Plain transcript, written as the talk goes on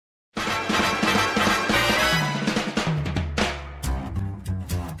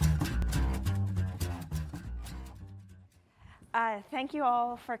Thank you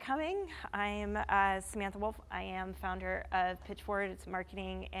all for coming. I'm Samantha Wolfe. I am founder of PitchFWD. It's a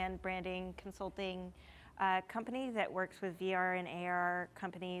marketing and branding consulting company that works with VR and AR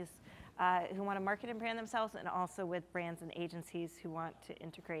companies who want to market and brand themselves, and also with brands and agencies who want to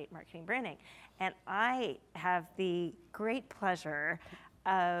integrate marketing branding. And I have the great pleasure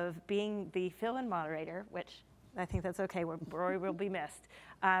of being the fill-in moderator, which I think that's okay, Rory will be missed,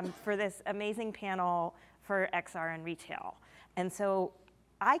 for this amazing panel for XR and retail. And so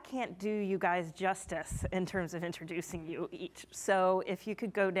I can't do you guys justice in terms of introducing you each. So if you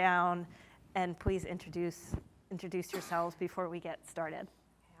could go down and please introduce yourselves before we get started.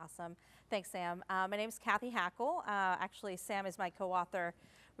 Awesome. Thanks, Sam. My name is Cathy Hackl. Actually, Sam is my co-author.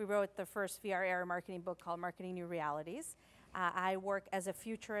 We wrote the first VR marketing book called Marketing New Realities. I work as a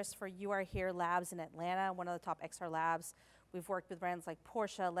futurist for You Are Here Labs in Atlanta, one of the top XR labs. We've worked with brands like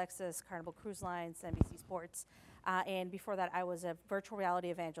Porsche, Lexus, Carnival Cruise Lines, NBC Sports. And before that, I was a virtual reality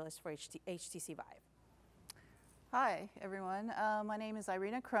evangelist for HTC Vive. Hi, everyone. My name is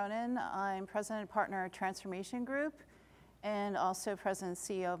Irena Cronin. I'm president and partner at Transformation Group and also president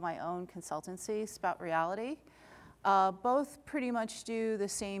and CEO of my own consultancy, Spout Reality. Both pretty much do the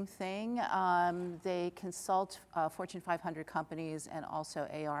same thing. They consult Fortune 500 companies and also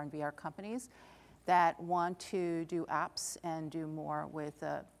AR and VR companies that want to do apps and do more with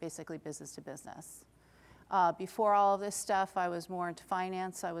basically business to business. Before all of this stuff, I was more into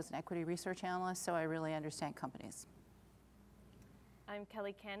finance. I was an equity research analyst, so I really understand companies. I'm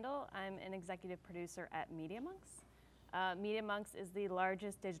Kelly Kandle. I'm an executive producer at MediaMonks. MediaMonks is the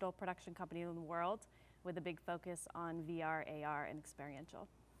largest digital production company in the world with a big focus on VR, AR, and experiential.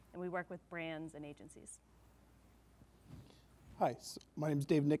 And we work with brands and agencies. Hi, my name is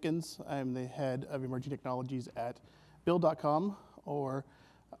Dave Nickens. I'm the head of emerging technologies at Build.com, or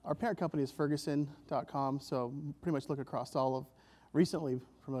our parent company is Ferguson.com, so pretty much look across all of, recently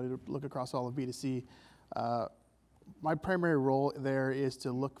promoted to look across all of B2C. My primary role there is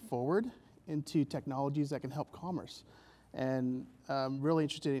to look forward into technologies that can help commerce. And I'm really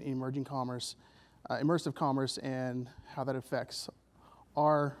interested in emerging commerce, immersive commerce, and how that affects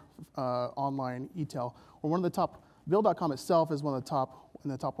our online e-tail. We're one of the top, Build.com itself is one of the top,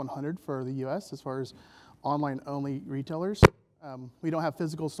 in the top 100 for the US as far as online-only retailers. We don't have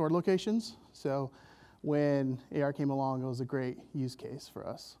physical store locations, so when AR came along, it was a great use case for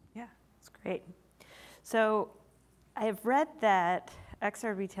us. Yeah, it's great. So I have read that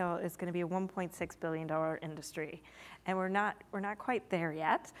XR retail is going to be a $1.6 billion industry, and we're not quite there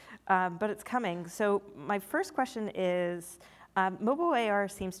yet, but it's coming. So my first question is, mobile AR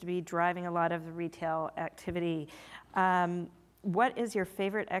seems to be driving a lot of the retail activity. What is your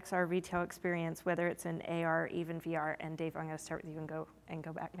favorite XR retail experience, whether it's in AR, even VR? And Dave, I'm going to start with you and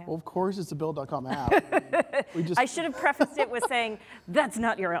go back now. Well, of course, it's the Build.com app. I should have prefaced it with saying, that's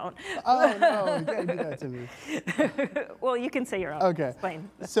not your own. Oh, no, you can't do that to me. Well, you can say your own. Okay. Explain.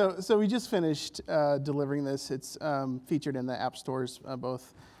 So we just finished delivering this. It's featured in the app stores,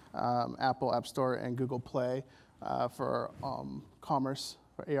 both Apple App Store and Google Play for commerce,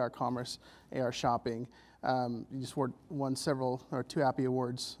 for AR commerce, AR shopping. You just won several, or 2 Appy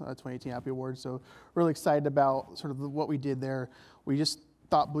Awards, 2018 Appy Awards. So really excited about sort of what we did there. We just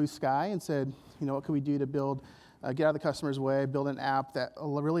thought blue sky and said, you know, what can we do to build, get out of the customer's way, build an app that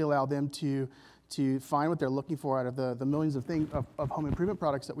will really allow them to find what they're looking for out of the millions of home improvement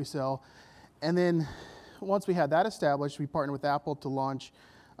products that we sell. And then once we had that established, we partnered with Apple to launch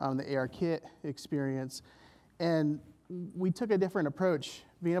the AR Kit experience. And we took a different approach,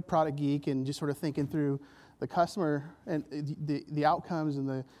 being a product geek and just sort of thinking through the customer and the outcomes and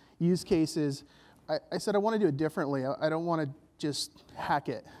the use cases. I said I want to do it differently. I don't want to just hack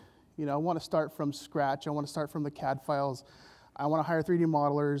it. You know, I want to start from scratch. I want to start from the CAD files. I want to hire 3D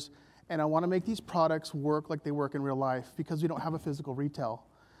modelers, and I want to make these products work like they work in real life, because we don't have a physical retail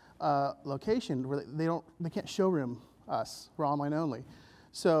location where they can't showroom us. We're online only.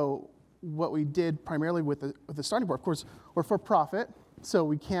 So what we did primarily with the starting board, of course, we're for profit, so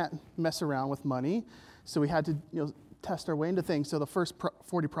we can't mess around with money. So we had to, you know, test our way into things. So the first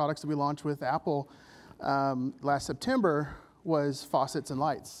 40 products that we launched with Apple last September was faucets and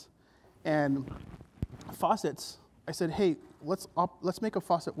lights. And faucets, I said, hey, let's make a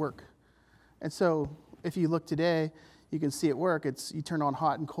faucet work. And so if you look today, you can see it work. You turn on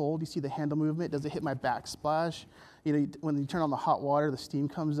hot and cold. You see the handle movement. Does it hit my backsplash? You know, when you turn on the hot water, the steam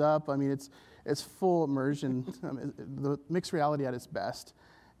comes up. I mean, it's full immersion, the mixed reality at its best.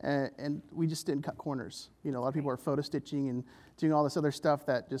 And we just didn't cut corners. You know, a lot of people are photo stitching and doing all this other stuff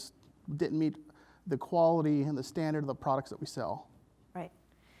that just didn't meet the quality and the standard of the products that we sell. Right.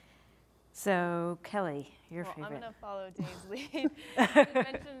 So Kelly, your Well, favorite. I'm going to follow Dave's lead. You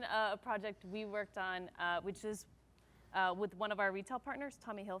mentioned a project we worked on, which is with one of our retail partners,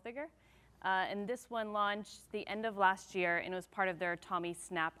 Tommy Hilfiger. And this one launched the end of last year, and it was part of their Tommy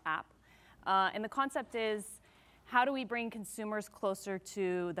Snap app. And the concept is, how do we bring consumers closer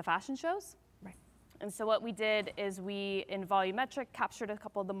to the fashion shows? Right. And so what we did is we, in volumetric, captured a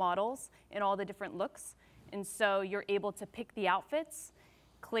couple of the models in all the different looks. And so you're able to pick the outfits,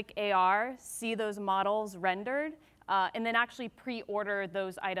 click AR, see those models rendered, and then actually pre-order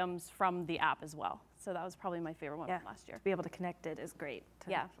those items from the app as well. So that was probably my favorite one from last year. To be able to connect it is great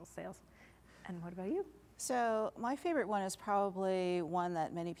to actual sales. And what about you? So my favorite one is probably one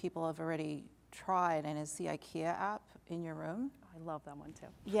that many people have already tried, and it's the IKEA app in your room. I love that one too.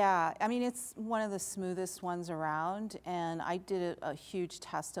 Yeah, I mean, it's one of the smoothest ones around, and I did a huge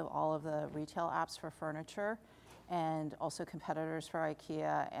test of all of the retail apps for furniture and also competitors for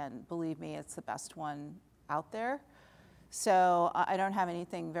IKEA, and believe me, it's the best one out there. So I don't have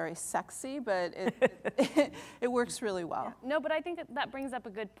anything very sexy, but it works really well. No, but I think that brings up a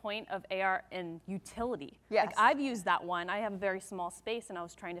good point of AR and utility. Yes. Like I've used that one. I have a very small space, and I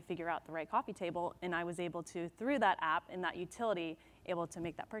was trying to figure out the right coffee table, and I was able to, through that app and that utility, able to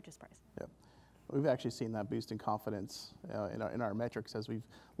make that purchase price. Yep. We've actually seen that boost in confidence in our metrics as we've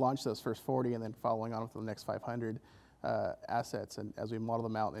launched those first 40 and then following on with the next 500 assets, and as we model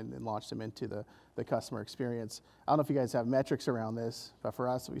them out and launched them into the customer experience. I don't know if you guys have metrics around this, but for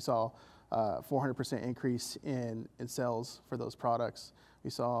us, we saw 400% increase in sales for those products.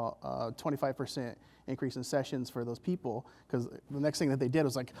 We saw 25% increase in sessions for those people, because the next thing that they did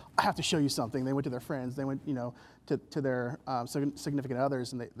was like, I have to show you something. They went to their friends, they went to their significant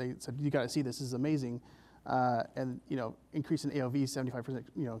others, and they said, you got to see this. This is amazing. And increase in AOV, 75%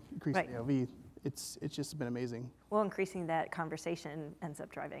 increase in AOV. It's just been amazing. Well, increasing that conversation ends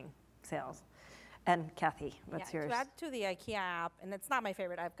up driving sales. And Cathy, what's yours? To add to the IKEA app, and it's not my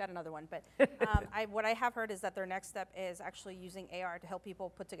favorite, I've got another one, but what I have heard is that their next step is actually using AR to help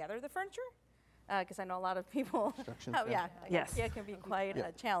people put together the furniture, because I know a lot of people, IKEA can be quite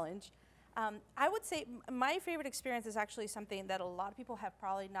a challenge. I would say my favorite experience is actually something that a lot of people have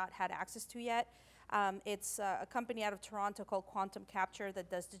probably not had access to yet. It's a company out of Toronto called Quantum Capture that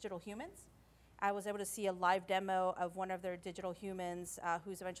does digital humans. I was able to see a live demo of one of their digital humans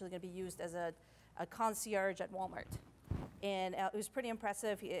who's eventually going to be used as a concierge at Walmart, and it was pretty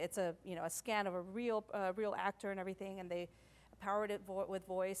impressive. It's a scan of a real actor and everything, and they powered it with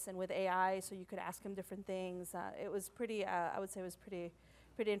voice and with AI, so you could ask him different things. It was pretty. I would say it was pretty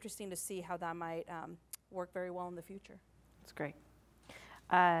interesting to see how that might work very well in the future. That's great.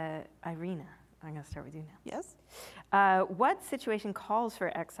 Irena, I'm going to start with you now. Yes. What situation calls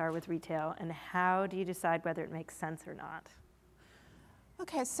for XR with retail, and how do you decide whether it makes sense or not?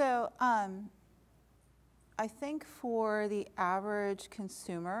 Okay, so I think for the average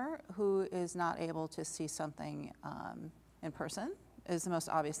consumer who is not able to see something in person is the most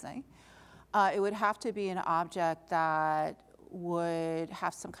obvious thing. It would have to be an object that would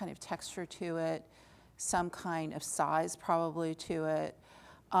have some kind of texture to it, some kind of size probably to it,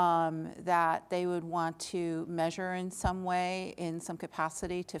 that they would want to measure in some way, in some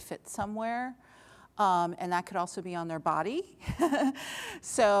capacity to fit somewhere. And that could also be on their body.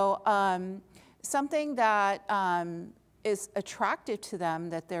 So something that is attractive to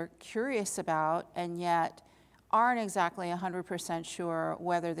them, that they're curious about, and yet aren't exactly 100% sure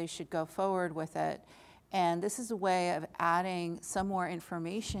whether they should go forward with it. And this is a way of adding some more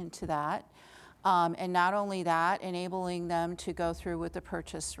information to that. And not only that, enabling them to go through with the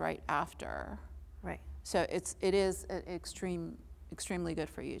purchase right after. Right. So it is extremely good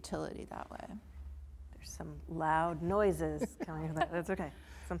for utility that way. There's some loud noises coming from that. That's okay.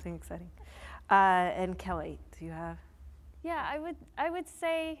 Something exciting. And Kelly, do you have? Yeah, I would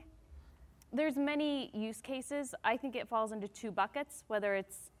say there's many use cases. I think it falls into two buckets, whether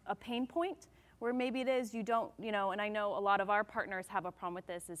it's a pain point, where maybe it is you don't, and I know a lot of our partners have a problem with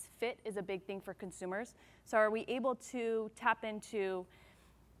this, is fit is a big thing for consumers. So are we able to tap into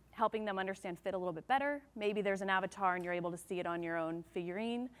helping them understand fit a little bit better? Maybe there's an avatar and you're able to see it on your own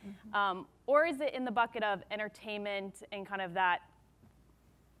figurine. Mm-hmm. Or is it in the bucket of entertainment and kind of that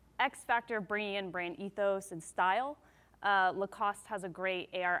X factor of bringing in brand ethos and style? Lacoste has a great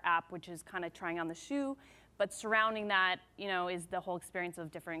AR app, which is kind of trying on the shoe, but surrounding that, is the whole experience of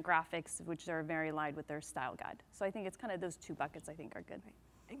different graphics, which are very aligned with their style guide. So I think it's kind of those two buckets I think are good.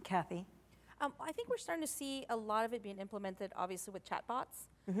 And Cathy? I think we're starting to see a lot of it being implemented, obviously, with chatbots.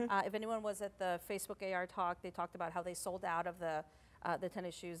 Mm-hmm. If anyone was at the Facebook AR talk, they talked about how they sold out of the the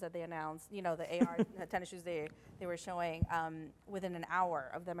tennis shoes that they announced, you know, the AR tennis shoes they were showing within an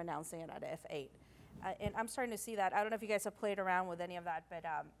hour of them announcing it at F8. And I'm starting to see that. I don't know if you guys have played around with any of that, but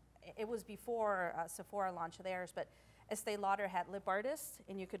it was before Sephora launched theirs, but Estee Lauder had Lip Artist,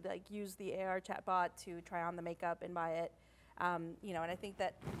 and you could like use the AR chatbot to try on the makeup and buy it. You know, and I think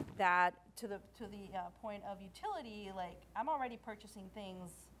that to the point of utility, like I'm already purchasing things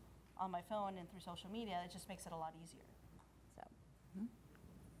on my phone and through social media. It just makes it a lot easier. So.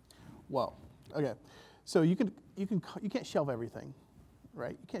 Well, okay, so you can't shelve everything,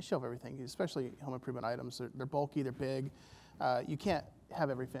 right? You can't shelve everything, especially home improvement items. They're bulky, they're big. You can't have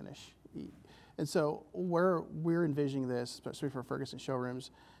every finish. And so we're envisioning this, especially for Ferguson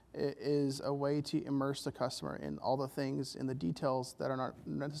showrooms, is a way to immerse the customer in all the things, in the details that are not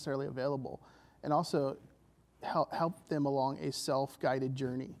necessarily available, and also help them along a self-guided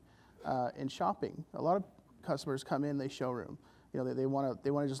journey in shopping. A lot of customers come in, they showroom. You know, they want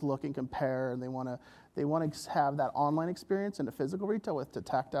to just look and compare, and they want to have that online experience and the physical retail with the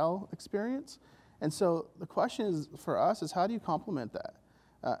tactile experience. And so the question is for us is how do you complement that?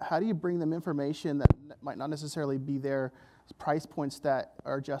 How do you bring them information that might not necessarily be their price points that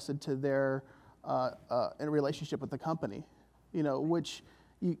are adjusted to their in a relationship with the company? You know, which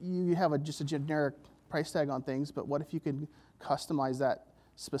you have just a generic price tag on things, but what if you could customize that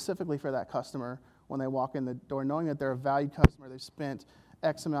specifically for that customer when they walk in the door, knowing that they're a valued customer, they've spent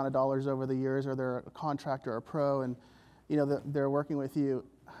X amount of dollars over the years, or they're a contractor or a pro, and you know they're working with you.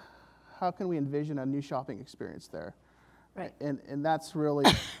 How can we envision a new shopping experience there? Right. And that's really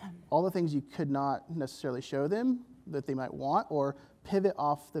all the things you could not necessarily show them that they might want, or pivot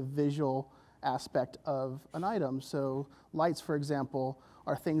off the visual aspect of an item. So lights, for example,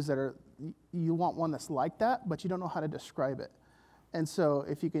 are things that are, you want one that's like that, but you don't know how to describe it. And so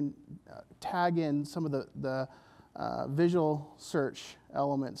if you can tag in some of the visual search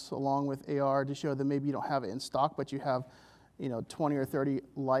elements along with AR to show that maybe you don't have it in stock, but you have 20 or 30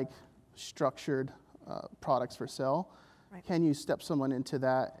 like structured products for sale. Right. Can you step someone into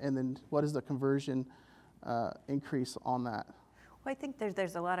that, and then what is the conversion increase on that? Well, I think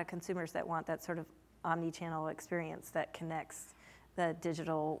there's a lot of consumers that want that sort of omni-channel experience that connects the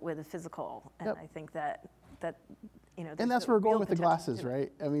digital with the physical, and I think that and that's where we're going with the glasses,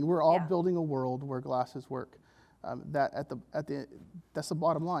 right? I mean, we're all building a world where glasses work. That's the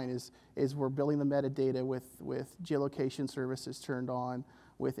bottom line is we're building the metadata with geolocation services turned on,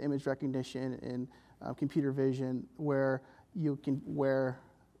 with image recognition and computer vision, where you can wear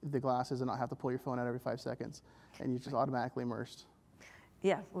the glasses and not have to pull your phone out every 5 seconds, and you're just automatically immersed.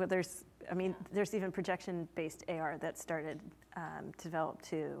 Yeah, well, there's even projection-based AR that started to develop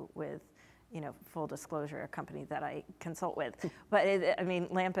too with, full disclosure, a company that I consult with. But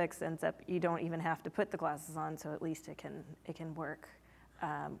Lampix ends up, you don't even have to put the glasses on, so at least it can work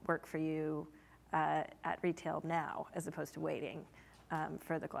for you at retail now, as opposed to waiting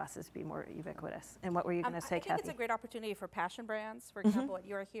for the glasses to be more ubiquitous. And what were you going to say, Cathy? I think it's a great opportunity for passion brands. For example, at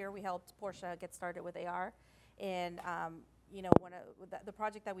You're Here, we helped Porsche get started with AR, and the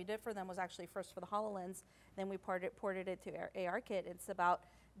project that we did for them was actually first for the HoloLens, then we ported it to ARKit. It's about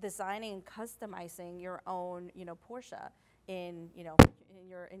designing and customizing your own, Porsche in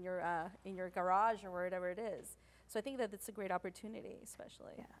your garage or wherever it is. So I think that it's a great opportunity,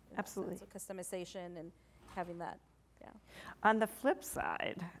 especially. Yeah, absolutely. So customization and having that. Yeah. On the flip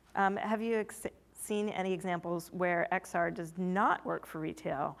side, have you seen any examples where XR does not work for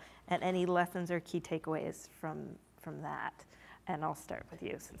retail, and any lessons or key takeaways from that? And I'll start with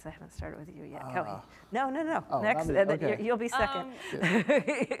you, since I haven't started with you yet. Kelly. No. Oh, next, okay. You'll be second.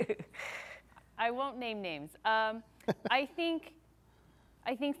 I won't name names. I think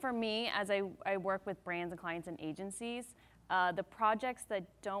for me, as I work with brands and clients and agencies, the projects that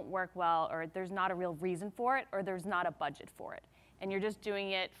don't work well, or there's not a real reason for it, or there's not a budget for it, and you're just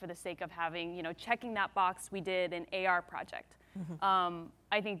doing it for the sake of having, checking that box. We did an AR project. Mm-hmm.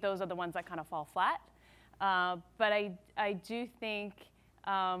 I think those are the ones that kind of fall flat. But I do think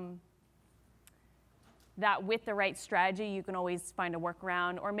that with the right strategy, you can always find a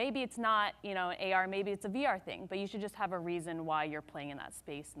workaround, or maybe it's not, AR, maybe it's a VR thing, but you should just have a reason why you're playing in that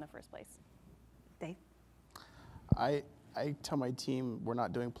space in the first place. Dave? I tell my team we're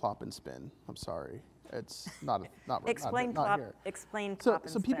not doing plop and spin. I'm sorry. It's not Explain not plop. here. Explain plop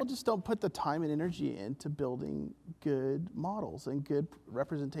and So people spin. just don't put the time and energy into building good models and good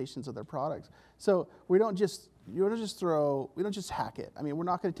representations of their products. So we don't just hack it. I mean, we're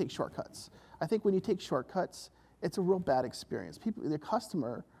not going to take shortcuts. I think when you take shortcuts, it's a real bad experience. The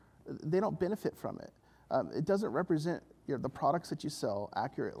customer, they don't benefit from it. It doesn't represent the products that you sell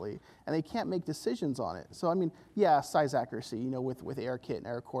accurately, and they can't make decisions on it. So I mean, yeah, size accuracy, you know, with ARKit and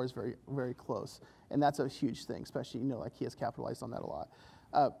AirCore is very, very close, and that's a huge thing, especially, you know, like he has capitalized on that a lot.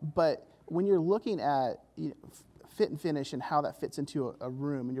 But when you're looking at, you know, fit and finish and how that fits into a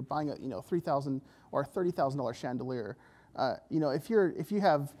room, and you're buying a, you know, $3,000 or $30,000 chandelier, you know, if you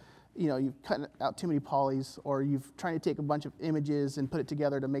have, you know, you've cut out too many polys, or you've trying to take a bunch of images and put it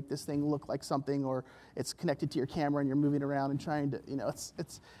together to make this thing look like something, or it's connected to your camera and you're moving around and trying to, you know,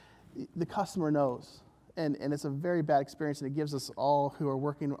 it's the customer knows, and it's a very bad experience, and it gives us all who are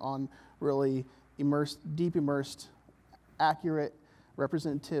working on really deep immersed, accurate,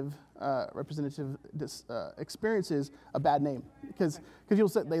 representative experiences a bad name, because people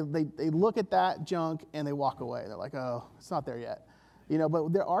say they look at that junk and they walk away. They're like, oh, it's not there yet. You know,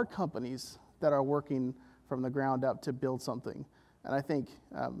 but there are companies that are working from the ground up to build something, and I think,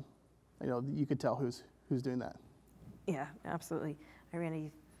 you know, you could tell who's doing that. Yeah, absolutely. Irena,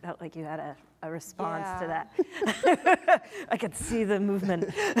 you felt like you had a response to that. I could see the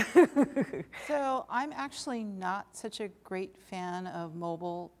movement. So I'm actually not such a great fan of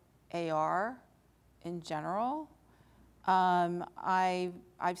mobile AR in general. I've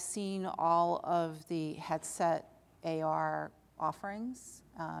seen all of the headset AR offerings,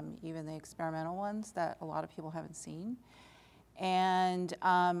 even the experimental ones that a lot of people haven't seen. And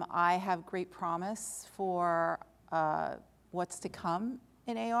I have great promise for what's to come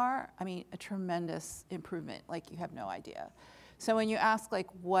in AR. I mean, a tremendous improvement, like you have no idea. So when you ask like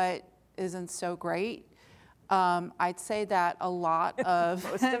what isn't so great, I'd say that a lot of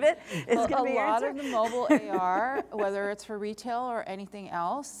most of it is going to be a lot of the mobile AR, whether it's for retail or anything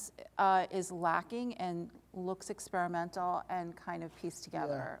else, is lacking and looks experimental and kind of pieced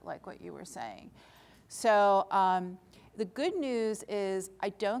together, like what you were saying. So the good news is I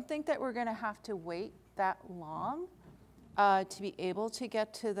don't think that we're going to have to wait that long to be able to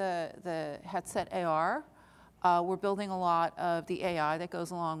get to the headset AR. We're building a lot of the AI that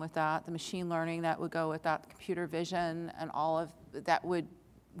goes along with that, the machine learning that would go with that, the computer vision, and all of that would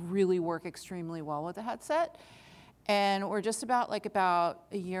really work extremely well with the headset. And we're just about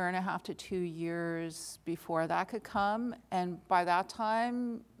a year and a half to 2 years before that could come. And by that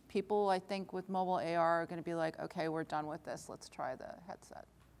time, people, I think, with mobile AR are going to be like, okay, we're done with this. Let's try the headset.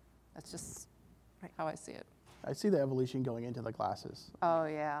 That's just how I see it. I see the evolution going into the glasses. Oh,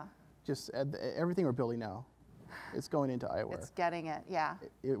 yeah. Just everything we're building now, it's going into eyewear. It's getting it, yeah.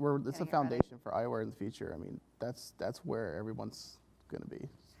 It's a foundation for eyewear in the future. I mean, that's where everyone's going to be.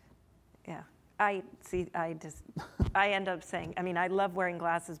 Yeah. I end up saying, I mean, I love wearing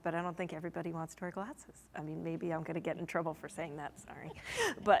glasses, but I don't think everybody wants to wear glasses. I mean, maybe I'm going to get in trouble for saying that, sorry.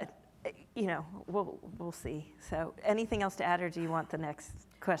 But, you know, we'll see. So anything else to add, or do you want the next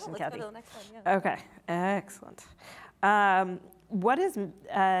question, Cathy? Let's go to the next one, yeah. Okay, excellent. What is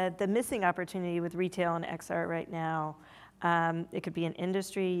the missing opportunity with retail and XR right now? It could be an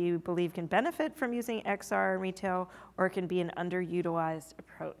industry you believe can benefit from using XR in retail, or it can be an underutilized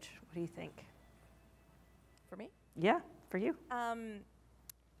approach. What do you think? For me? Yeah, for you.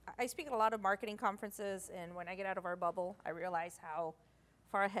 I speak at a lot of marketing conferences, and when I get out of our bubble, I realize how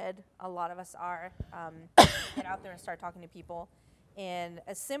far ahead a lot of us are. Get out there and start talking to people. And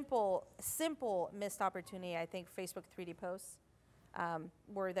a simple missed opportunity, I think, Facebook 3D posts,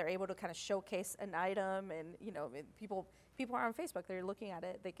 where they're able to kind of showcase an item, and you know, people are on Facebook, they're looking at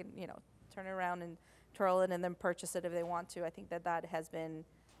it, they can, you know, turn it around and twirl it and then purchase it if they want to. I think that has been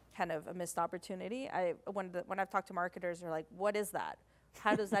kind of a missed opportunity. When I've talked to marketers, they're like, what is that?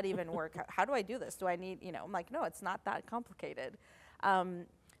 How does that even work? How do I do this? Do I need, you know, I'm like, no, it's not that complicated. So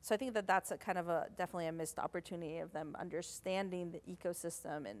I think that's definitely a missed opportunity of them understanding the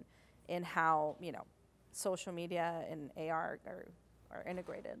ecosystem and how, you know, social media and AR are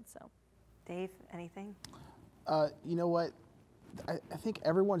integrated. So, Dave, anything? You know what? I think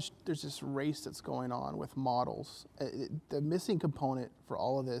there's this race that's going on with models. The missing component for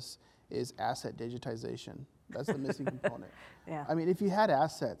all of this is asset digitization. That's the missing component. Yeah. I mean, if you had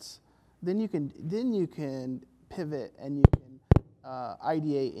assets, then you can pivot and you can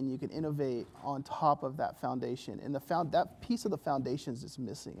ideate and you can innovate on top of that foundation. And that piece of the foundation is just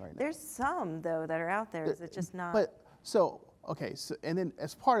missing right now. There's some though that are out there. Is it just not? But so and then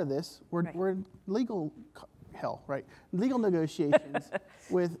as part of this, we're in legal hell, right? Legal negotiations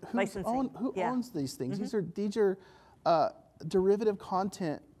with who owns these things. Mm-hmm. These are derivative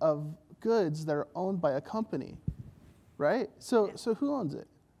content of goods that are owned by a company, right? So who owns it?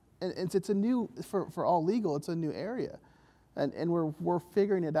 And it's a new for all legal. It's a new area, and we're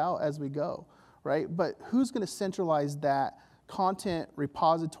figuring it out as we go, right? But who's going to centralize that content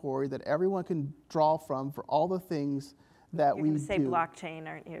repository that everyone can draw from for all the things that You're we going to say do. blockchain,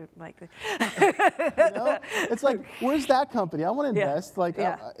 aren't you? Like, You know? It's like, where's that company? I want to Yeah. invest. Like,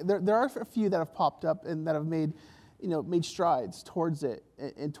 Yeah. there are a few that have popped up and that have made, made strides towards it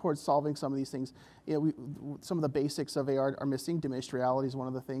and towards solving some of these things. Some of the basics of AR are missing. Diminished reality is one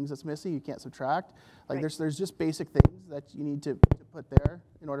of the things that's missing. You can't subtract. Like, Right. there's just basic things that you need to put there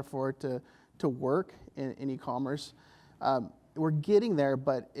in order for it to work in e-commerce. We're getting there,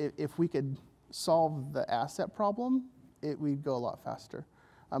 but if we could solve the asset problem, we'd go a lot faster.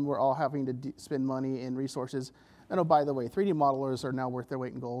 We're all having to spend money and resources. And oh, by the way, 3D modelers are now worth their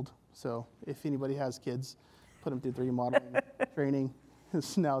weight in gold. So if anybody has kids, put them through 3D modeling training.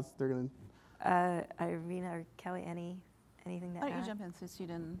 Now they're going to. Irena or Kelly, anything to Why don't you add? jump in since you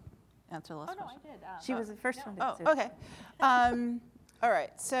didn't answer the last question? I did. She was the first one to Oh, answer. okay. All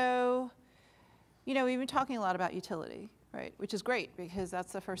right. So, we've been talking a lot about utility, right? Which is great because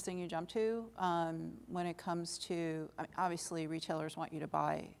that's the first thing you jump to when it comes to, obviously, retailers want you to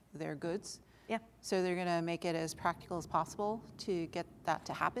buy their goods. Yeah. So they're going to make it as practical as possible to get that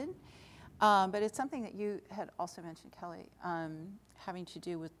to happen. But it's something that you had also mentioned, Kelly, having to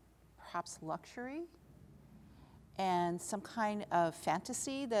do with perhaps luxury and some kind of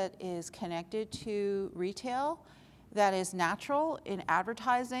fantasy that is connected to retail that is natural in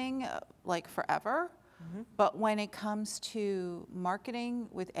advertising like forever. Mm-hmm. But when it comes to marketing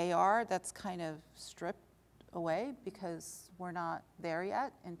with AR, that's kind of stripped away because we're not there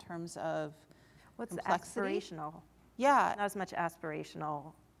yet in terms of What's complexity. aspirational? Yeah. Not as much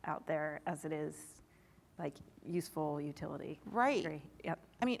aspirational out there as it is like useful utility. Right. Agree. Yep.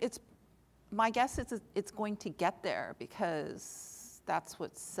 I mean, my guess is it's going to get there because that's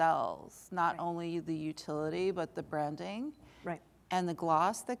what sells, not only the utility, but the branding. Right. And the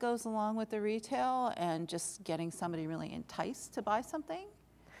gloss that goes along with the retail and just getting somebody really enticed to buy something.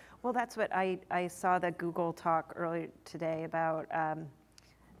 Well, that's what I saw the Google talk earlier today about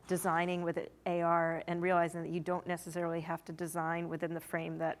designing with AR and realizing that you don't necessarily have to design within the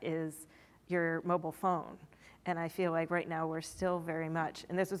frame that is your mobile phone. And I feel like right now we're still very much,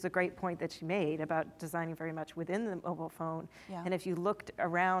 and this was a great point that she made about designing very much within the mobile phone. Yeah. And if you looked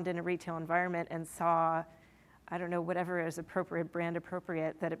around in a retail environment and saw, I don't know, whatever is appropriate, brand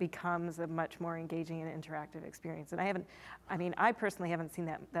appropriate, that it becomes a much more engaging and interactive experience. And I personally haven't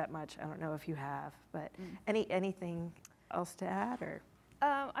seen that much. I don't know if you have, but anything else to add or?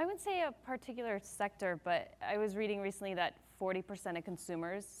 I would say a particular sector, but I was reading recently that 40% of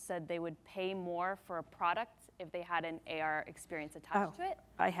consumers said they would pay more for a product if they had an AR experience attached to it.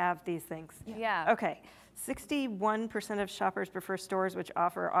 I have these things. Yeah. Okay. 61% of shoppers prefer stores which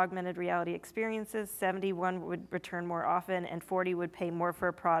offer augmented reality experiences. 71 would return more often, and 40 would pay more for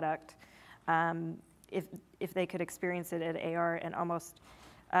a product if they could experience it at AR. And almost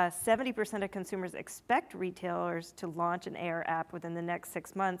 70% of consumers expect retailers to launch an AR app within the next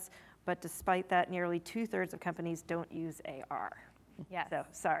 6 months. But despite that, nearly 2/3 of companies don't use AR. Yes. So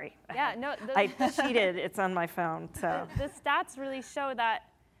sorry. Yeah, no. I cheated. It's on my phone. So the stats really show that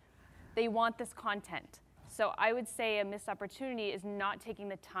they want this content. So I would say a missed opportunity is not taking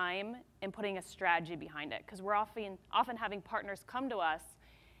the time and putting a strategy behind it, because we're often having partners come to us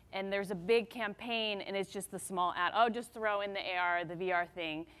and there's a big campaign and it's just the small ad, oh, just throw in the AR, the VR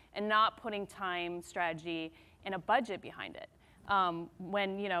thing, and not putting time, strategy, and a budget behind it.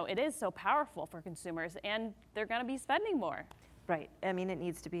 When it is so powerful for consumers and they're going to be spending more. right. I mean, it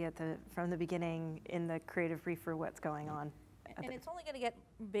needs to be from the beginning in the creative brief for what's going on. And it's only going to get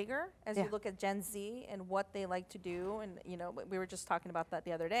bigger as you look at Gen Z and what they like to do. And, we were just talking about that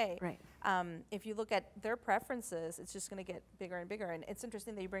the other day. Right. If you look at their preferences, it's just going to get bigger and bigger. And it's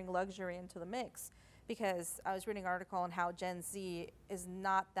interesting that you bring luxury into the mix, because I was reading an article on how Gen Z is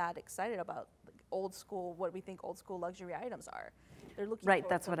not that excited about old school, what we think old school luxury items are. They're looking Right, for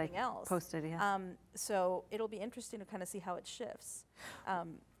that's what I something else. posted, yeah. So it'll be interesting to kind of see how it shifts.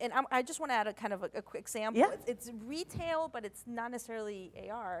 And I just want to add a kind of a quick sample. Yeah. It's retail, but it's not necessarily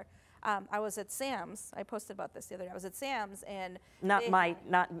AR. I was at Sam's. I posted about this the other day. I was at Sam's and Not my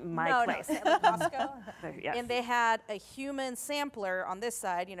place. No, Costco. Yes. And they had a human sampler on this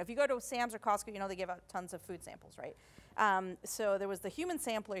side. If you go to Sam's or Costco, they give out tons of food samples, right? So there was the human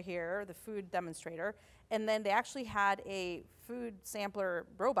sampler here, the food demonstrator, and then they actually had a food sampler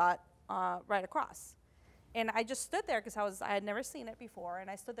robot right across. And I just stood there because I had never seen it before, and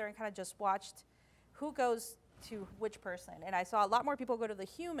I stood there and kind of just watched who goes to which person. And I saw a lot more people go to the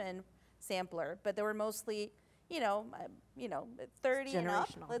human sampler, but they were mostly, 30 and up.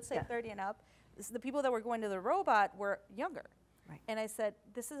 Generational, Let's say yeah. 30 and up. The people that were going to the robot were younger. Right. And I said,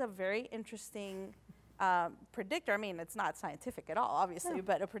 this is a very interesting predictor. I mean, it's not scientific at all, obviously,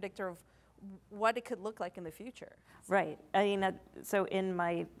 but a predictor of what it could look like in the future. Right. I mean, so in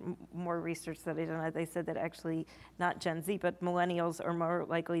my more research that I done, they said that actually not Gen Z, but millennials are more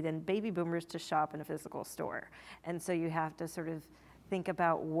likely than baby boomers to shop in a physical store. And so you have to sort of think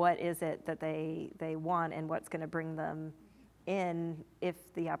about what is it that they want and what's going to bring them in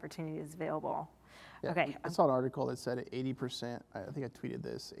if the opportunity is available. Yeah, Okay. I saw an article that said 80%, I think I tweeted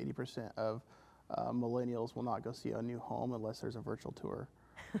this, 80% of millennials will not go see a new home unless there's a virtual tour.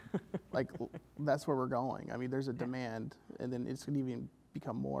 Like, that's where we're going. I mean, there's a demand, and then it's going to even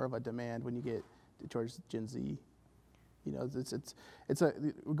become more of a demand when you get towards Gen Z. You know,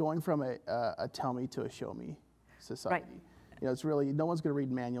 we're going from a tell me to a show me society. Right. You know, it's really, no one's going to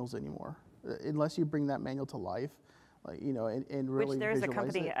read manuals anymore unless you bring that manual to life. Like, you know, and really Which there's a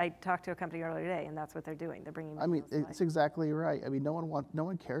visualize company, it. I talked to a company earlier today, and that's what they're doing. They're bringing. I mean, manuals to it's life. exactly right. I mean, no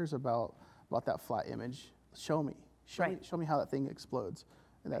one cares about that flat image. Show me, Right. show me how that thing explodes,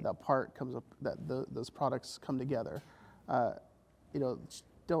 and that part comes up, that those products come together. You know,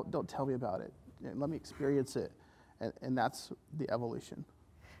 don't tell me about it. You know, let me experience it, and that's the evolution.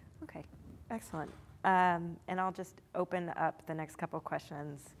 Okay, excellent. And I'll just open up the next couple of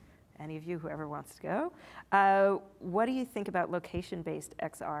questions. Any of you, whoever wants to go. What do you think about location-based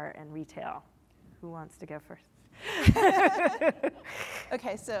XR and retail? Who wants to go first?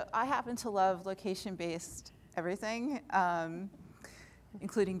 Okay, so I happen to love location-based everything,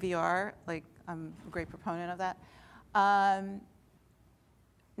 including VR. Like, I'm a great proponent of that.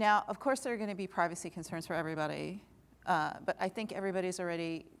 Now, of course, there are going to be privacy concerns for everybody, but I think everybody's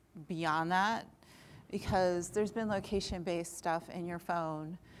already beyond that, because there's been location-based stuff in your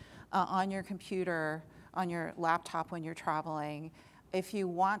phone, on your computer, on your laptop when you're traveling. If you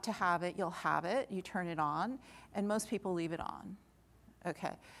want to have it, you'll have it. You turn it on, and most people leave it on.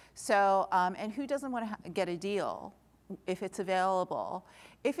 Okay, so, and who doesn't want to get a deal if it's available,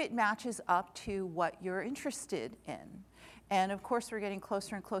 if it matches up to what you're interested in? And of course, we're getting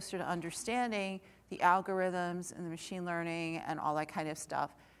closer and closer to understanding the algorithms and the machine learning and all that kind of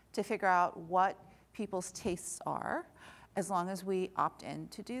stuff to figure out what people's tastes are, as long as we opt in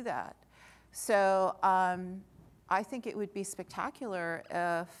to do that. So I think it would be spectacular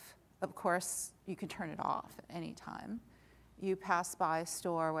if, of course, you could turn it off at any time. You pass by a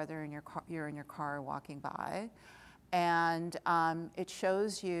store, whether you're in your car or walking by, and it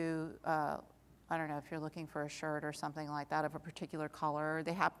shows you, I don't know, if you're looking for a shirt or something like that of a particular color,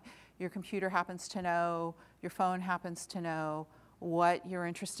 your computer happens to know, your phone happens to know what you're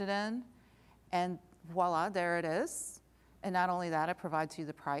interested in, and voila, there it is. And not only that, it provides you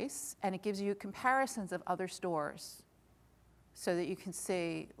the price, and it gives you comparisons of other stores so that you can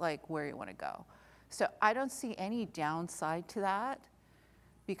see like where you want to go. So I don't see any downside to that,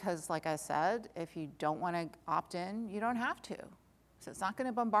 because like I said, if you don't want to opt in, you don't have to. So it's not going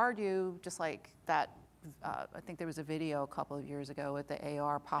to bombard you just like that. I think there was a video a couple of years ago with the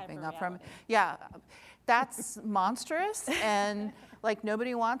AR popping up from, yeah, that's monstrous, and like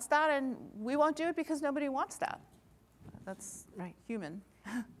nobody wants that, and we won't do it because nobody wants that. That's Right. human.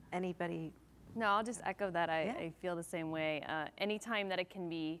 Anybody? No, I'll just echo that. Yeah. I feel the same way. Anytime that it can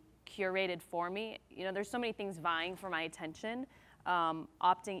be curated for me, you know, there's so many things vying for my attention.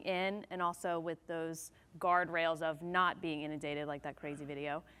 Opting in, and also with those guardrails of not being inundated like that crazy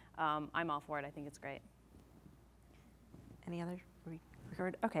video, I'm all for it. I think it's great. Any other?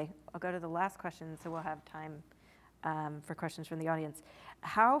 Okay, I'll go to the last question, so we'll have time for questions from the audience.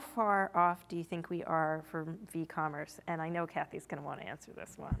 How far off do you think we are from v-commerce? And I know Cathy's going to want to answer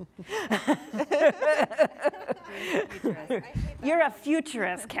this one. You're a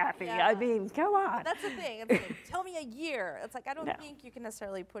futurist, Cathy. Yeah. I mean, come on. That's the thing. It's like, tell me a year. It's like, I don't No. think you can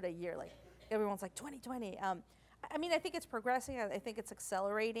necessarily put a year. Like, everyone's like 2020. I mean, I think it's progressing. I think it's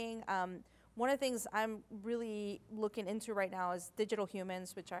accelerating. One of the things I'm really looking into right now is digital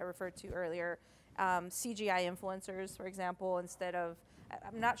humans, which I referred to earlier. CGI influencers, for example, instead of,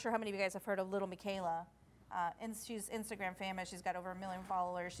 I'm not sure how many of you guys have heard of Little Michaela. And she's Instagram famous. She's got over 1 million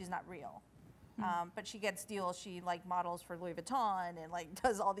followers. She's not real. But she gets deals. She like models for Louis Vuitton and like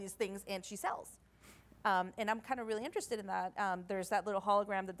does all these things, and she sells. And I'm kind of really interested in that. There's that little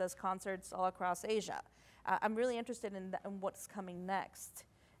hologram that does concerts all across Asia. I'm really interested in what's coming next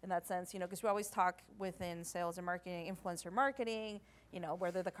in that sense, you know, because we always talk within sales and marketing, influencer marketing, you know,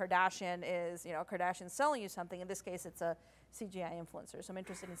 whether the Kardashian is, you know, Kardashian selling you something. In this case, it's a CGI influencer. So I'm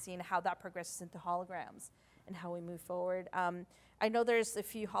interested in seeing how that progresses into holograms and how we move forward. I know there's a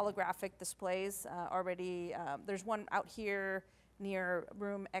few holographic displays already. There's one out here near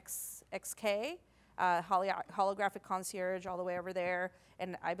room XK, holographic concierge all the way over there.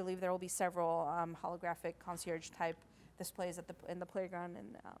 And I believe there will be several holographic concierge type displays in the playground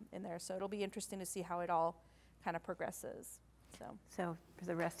and in there. So it'll be interesting to see how it all kind of progresses. So for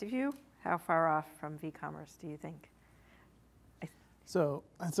the rest of you, how far off from v-commerce do you think? So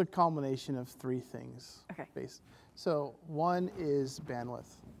it's a combination of three things. Okay. So one is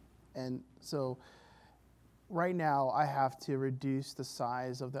bandwidth. And so right now I have to reduce the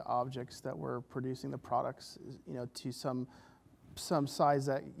size of the objects that we're producing the products, to some size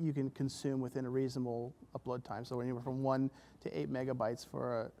that you can consume within a reasonable upload time. So anywhere from 1 to 8 megabytes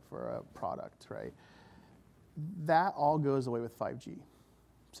for a product, right? That all goes away with 5G.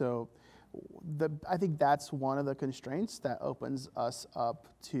 So I think that's one of the constraints that opens us up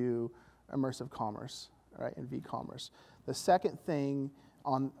to immersive commerce, right, and v-commerce. The second thing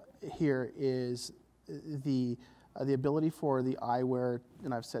on here is the ability for the eyewear,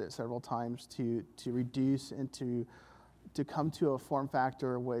 and I've said it several times, to reduce and to come to a form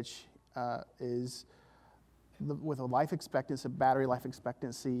factor which is with a life expectancy, battery life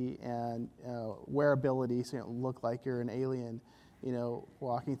expectancy, and wearability, so you don't look like you're an alien,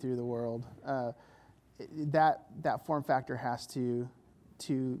 walking through the world. That form factor has to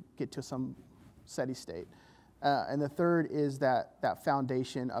get to some steady state. And the third is that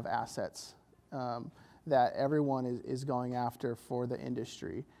foundation of assets that everyone is going after for the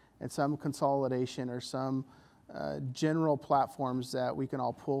industry, and some consolidation or some general platforms that we can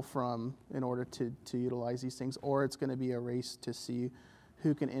all pull from in order to utilize these things, or it's going to be a race to see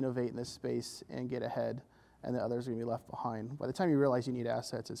who can innovate in this space and get ahead, and the others are going to be left behind. By the time you realize you need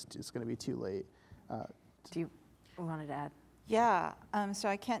assets, it's going to be too late. Do you want to add? Yeah, so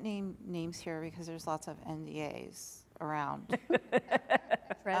I can't name names here because there's lots of NDAs around.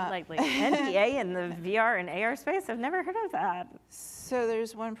 Tread lightly. NDA in the VR and AR space? I've never heard of that. So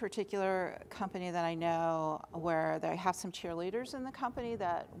there's one particular company that I know where they have some cheerleaders in the company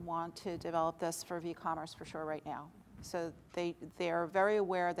that want to develop this for v-commerce for sure right now. So they are very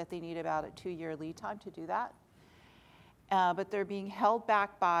aware that they need about a 2-year lead time to do that. But they're being held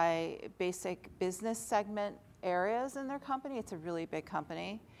back by basic business segment areas in their company. It's a really big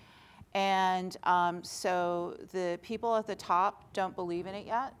company. And so the people at the top don't believe in it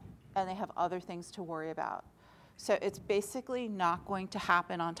yet, and they have other things to worry about. So it's basically not going to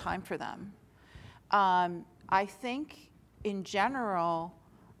happen on time for them. I think in general,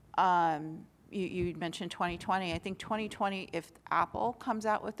 you mentioned 2020. I think 2020, if Apple comes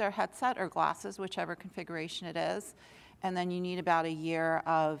out with their headset or glasses, whichever configuration it is, and then you need about a year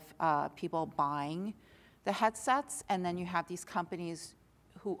of people buying the headsets, and then you have these companies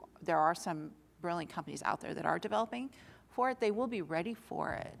there are some brilliant companies out there that are developing for it, they will be ready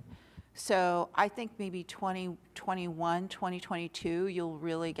for it. So I think maybe 2021, 2022, you'll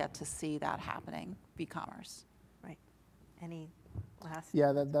really get to see that happening, v-commerce. Right. Any last?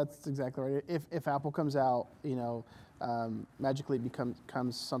 Yeah, that's exactly right. If Apple comes out, magically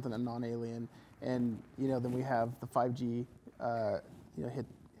becomes something a non-alien, and then we have the 5G, hit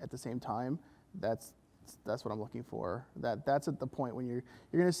at the same time. That's what I'm looking for. That's at the point when you're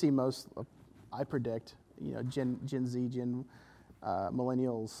going to see most, I predict, Gen Z,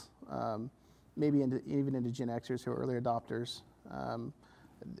 millennials, maybe even into Gen Xers who are early adopters,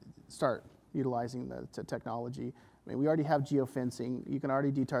 start utilizing the technology. I mean, we already have geofencing. You can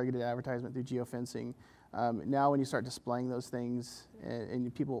already do targeted advertisement through geofencing. Now when you start displaying those things,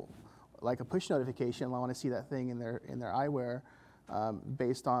 and people like a push notification, I want to see that thing in their eyewear.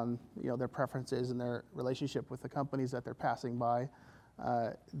 Based on their preferences and their relationship with the companies that they're passing by,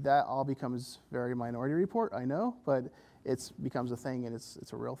 that all becomes very Minority Report, I know, but it becomes a thing, and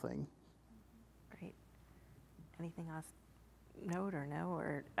it's a real thing. Great. Anything else? Note or no?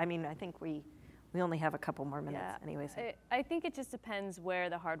 Or I mean, I think we only have a couple more minutes anyway. So. I think it just depends where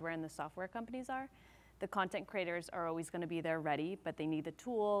the hardware and the software companies are. The content creators are always going to be there ready, but they need the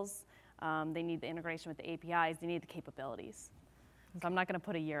tools, they need the integration with the APIs, they need the capabilities. So I'm not going to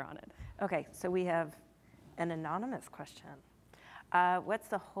put a year on it. Okay, so we have an anonymous question. What's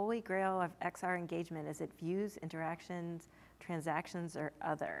the holy grail of XR engagement? Is it views, interactions, transactions, or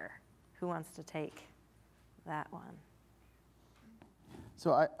other? Who wants to take that one?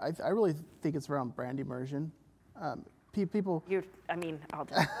 So I really think it's around brand immersion. People. I'll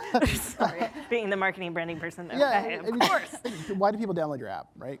do it. Sorry, being the marketing and branding person. Yeah, of course. Why do people download your app,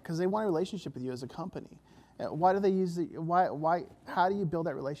 right? Because they want a relationship with you as a company. Why do they use why? How do you build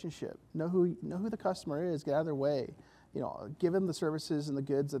that relationship? Know who the customer is. Get out of their way. Give them the services and the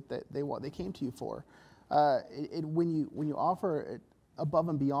goods that they want. They came to you for. When you offer it above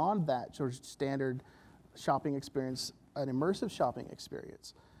and beyond that sort of standard shopping experience, an immersive shopping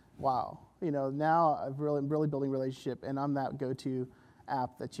experience. Wow. Now I'm really building a relationship, and I'm that go-to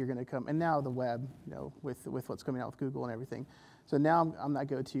app that you're going to come, and now the web, with what's coming out with Google and everything. So now I'm that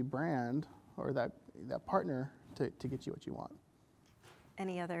go-to brand or that partner to get you what you want.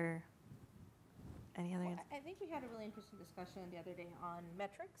 Any other? Well, I think we had a really interesting discussion the other day on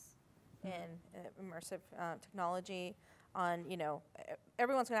metrics and immersive technology. On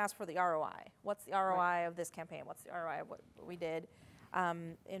everyone's going to ask for the ROI. What's the ROI of this campaign? What's the ROI of what we did?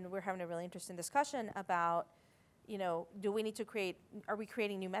 And we're having a really interesting discussion about, do we need to create? Are we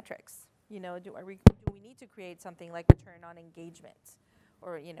creating new metrics? Do we need to create something like return on engagement,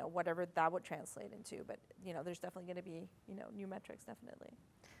 or whatever that would translate into? But there's definitely going to be new metrics, definitely.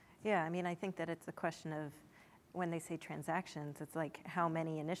 Yeah, I mean, I think that it's a question of when they say transactions, it's like how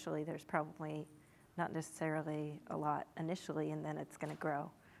many initially. There's probably not necessarily a lot initially, and then it's going to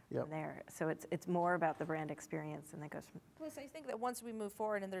grow from there. So it's more about the brand experience, and that goes from. Plus, I think that once we move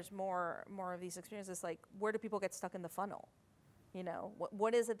forward and there's more of these experiences, like where do people get stuck in the funnel?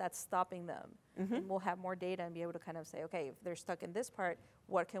 What is it that's stopping them? Mm-hmm. And we'll have more data and be able to kind of say, okay, if they're stuck in this part,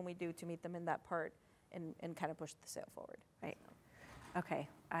 what can we do to meet them in that part and kind of push the sale forward? Right. Okay,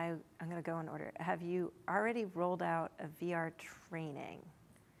 I'm going to go in order. Have you already rolled out a VR training?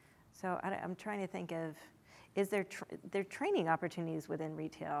 So I'm trying to think of, is there training opportunities within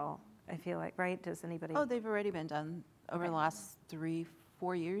retail? I feel like, right? Does anybody? Oh, they've already been done over the last 3-4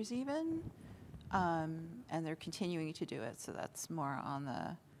 years even. And they're continuing to do it, so that's more on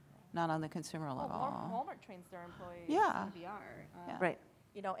not on the consumer level. Walmart trains their employees Yeah. in VR. Yeah. Right.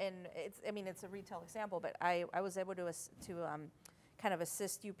 And it's a retail example, but I was able to kind of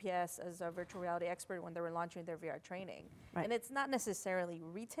assist UPS as a virtual reality expert when they were launching their VR training. Right. And it's not necessarily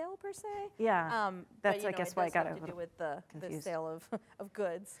retail per se. Yeah. That's, but, I guess, why I got to do with the confused. sale of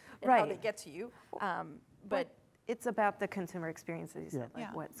goods and how they get to you. But it's about the consumer experience, as you said, like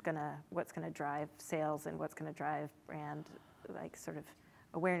Yeah. what's gonna drive sales and what's gonna drive brand, like sort of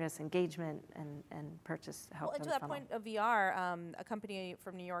awareness, engagement, and purchase help. Well, and to that point of VR, a company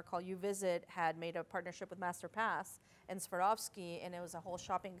from New York called UVisit had made a partnership with MasterPass and Swarovski, and it was a whole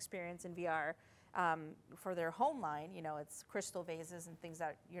shopping experience in VR for their home line. It's crystal vases and things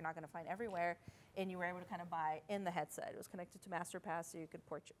that you're not going to find everywhere, and you were able to kind of buy in the headset. It was connected to MasterPass, so you could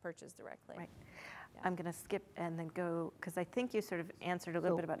purchase directly. Right. Yeah. I'm going to skip and then go, because I think you sort of answered a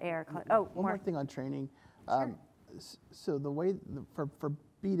little bit about AR. One more thing on training. Sure. So the way for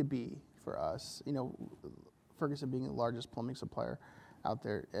B2B for us, Ferguson being the largest plumbing supplier out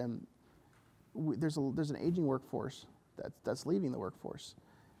there, and there's an aging workforce that's leaving the workforce,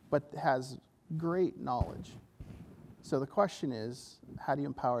 but has great knowledge. So the question is, how do you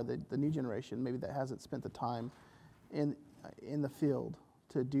empower the new generation, maybe that hasn't spent the time in the field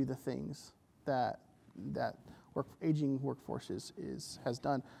to do the things that aging workforce has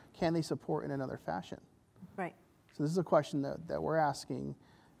done? Can they support in another fashion? Right. So this is a question that we're asking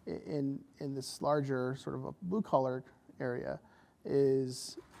in this larger sort of a blue-collar area,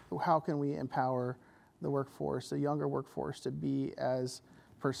 is how can we empower the workforce, the younger workforce, to be as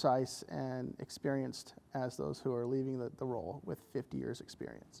precise and experienced as those who are leaving the role with 50 years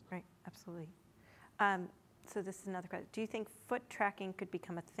experience. Right, absolutely. So this is another question. Do you think foot tracking could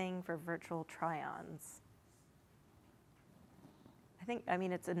become a thing for virtual try-ons? I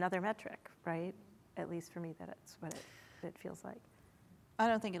mean, it's another metric, right? At least for me, that's what it feels like. I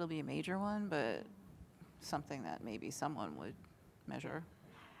don't think it'll be a major one, but something that maybe someone would measure.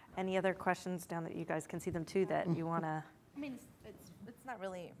 Any other questions down that you guys can see them too that you want to? I mean, it's not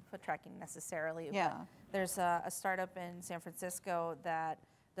really foot tracking necessarily. Yeah. But there's a startup in San Francisco that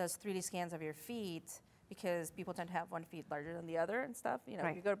does 3D scans of your feet, because people tend to have one feet larger than the other and stuff.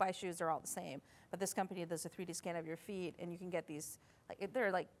 Right. You go to buy shoes, they're all the same. But this company does a 3D scan of your feet, and you can get these,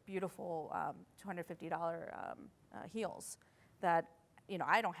 they're like beautiful $250 heels that,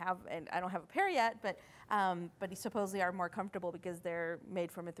 I don't have, and I don't have a pair yet, but they supposedly are more comfortable because they're made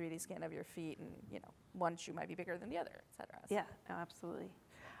from a 3D scan of your feet, and one shoe might be bigger than the other, et cetera. Yeah, no, absolutely.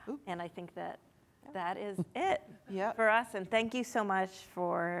 Oop. And I think that is it Yep. for us. And thank you so much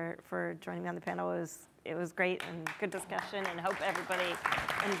for joining me on the panel. It was great and good discussion, and hope everybody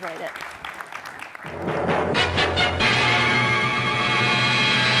enjoyed it.